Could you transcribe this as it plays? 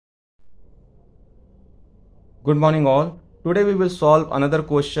Good morning all. Today we will solve another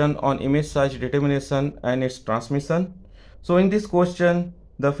question on image size determination and its transmission. So in this question,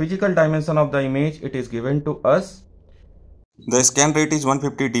 the physical dimension of the image, it is given to us. The scan rate is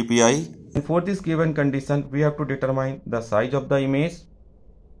 150 dpi. And for this given condition, we have to determine the size of the image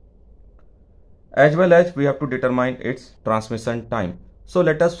as well as we have to determine its transmission time. So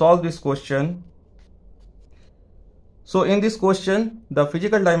let us solve this question. So in this question, the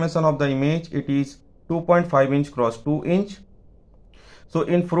physical dimension of the image, it is 2.5 inch cross 2 inch. So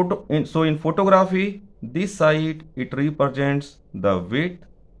in photography, this side it represents the width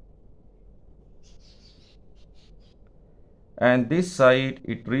and this side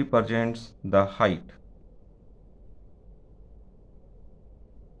it represents the height.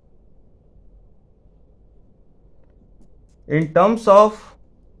 In terms of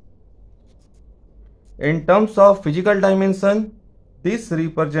physical dimension, this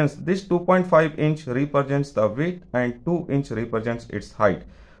 2.5 inch represents the width and 2 inch represents its height.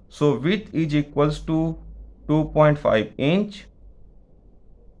 So width is equals to 2.5 inch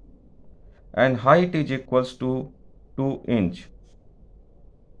and height is equals to 2 inch.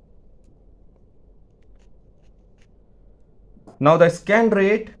 Now the scan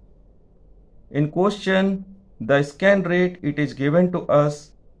rate in question, the scan rate it is given to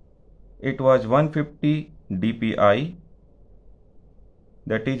us, it was 150 dpi,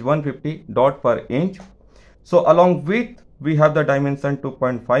 that is 150 dot per inch. So along width we have the dimension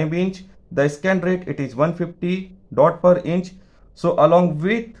 2.5 inch, the scan rate it is 150 dot per inch. So along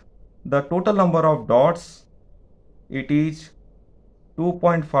width the total number of dots it is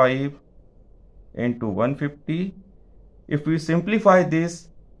 2.5 into 150. If we simplify this,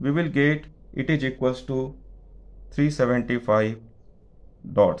 we will get it is equals to 375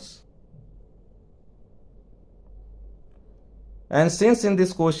 dots. And since in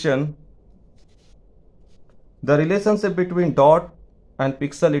this question the relationship between dot and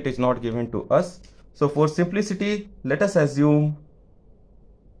pixel it is not given to us, so for simplicity let us assume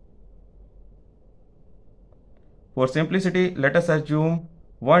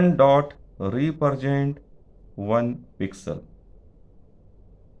 1 dot represent 1 pixel.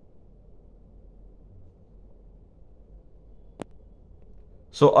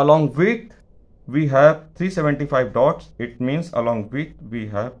 So along width we have 375 dots, it means along width we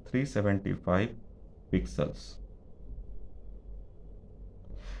have 375 pixels.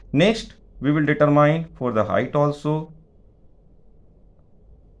 Next we will determine for the height also.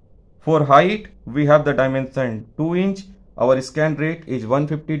 For height we have the dimension 2 inch, our scan rate is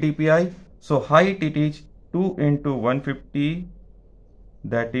 150 dpi, so height it is 2 into 150,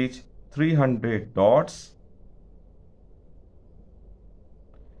 that is 300 dots.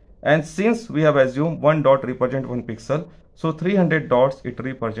 And since we have assumed 1 dot represent 1 pixel, so 300 dots it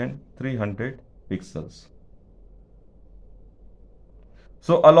represent 300 pixels.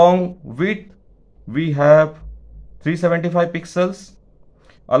 So along width we have 375 pixels,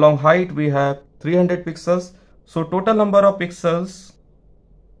 along height we have 300 pixels. So total number of pixels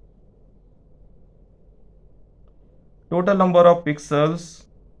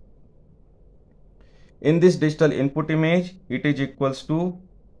in this digital input image, it is equals to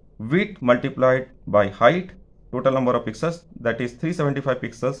width multiplied by height, total number of pixels, that is 375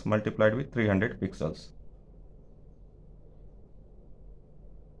 pixels multiplied with 300 pixels.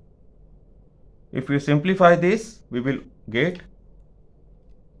 If we simplify this, we will get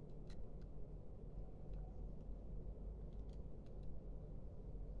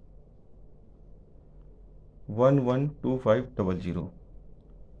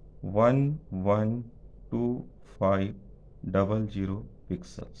 112500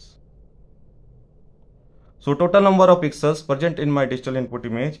 pixels. So total number of pixels present in my digital input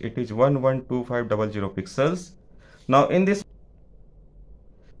image, it is 112500 pixels. Now in this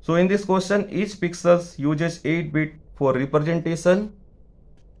question, each pixel uses 8 bit for representation.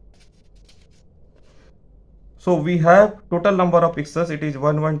 So we have total number of pixels, it is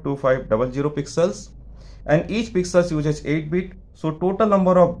 112500 pixels, and each pixel uses 8 bit. So total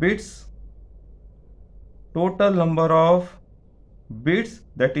number of bits,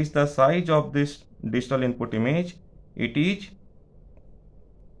 that is the size of this digital input image, it is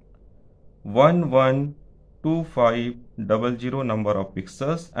 112500 number of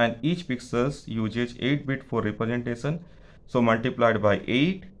pixels, and each pixel uses 8 bit for representation. So multiplied by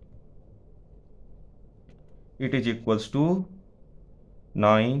 8, it is equals to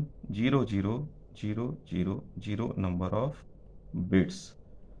 900,000 number of bits.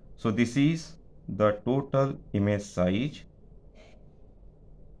 So this is the total image size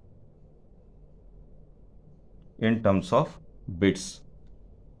in terms of bits.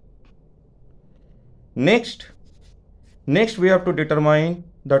 Next we have to determine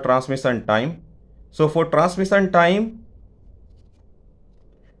the transmission time. So for transmission time,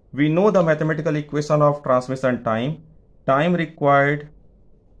 we know the mathematical equation of transmission time. Time required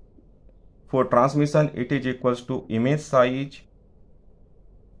for transmission, it is equals to image size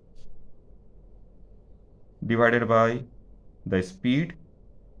divided by the speed.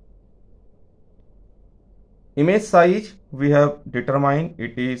 Image size we have determined,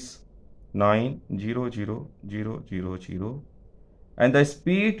 it is 900,000, and the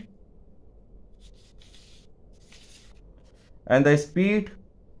speed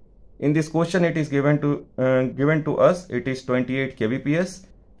in this question, it is given to us, it is 28 kbps.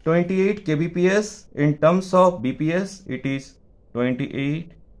 28 kbps in terms of bps, it is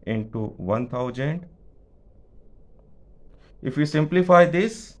 28 into 1000. If we simplify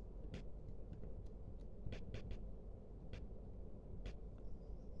this,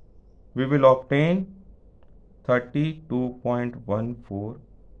 we will obtain 32.14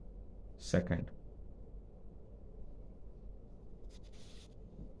 seconds.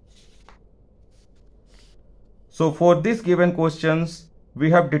 So for this given questions, we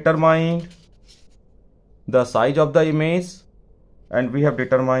have determined the size of the image and we have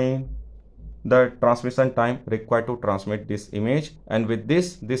determined the transmission time required to transmit this image. And with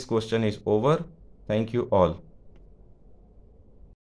this question is over. Thank you all.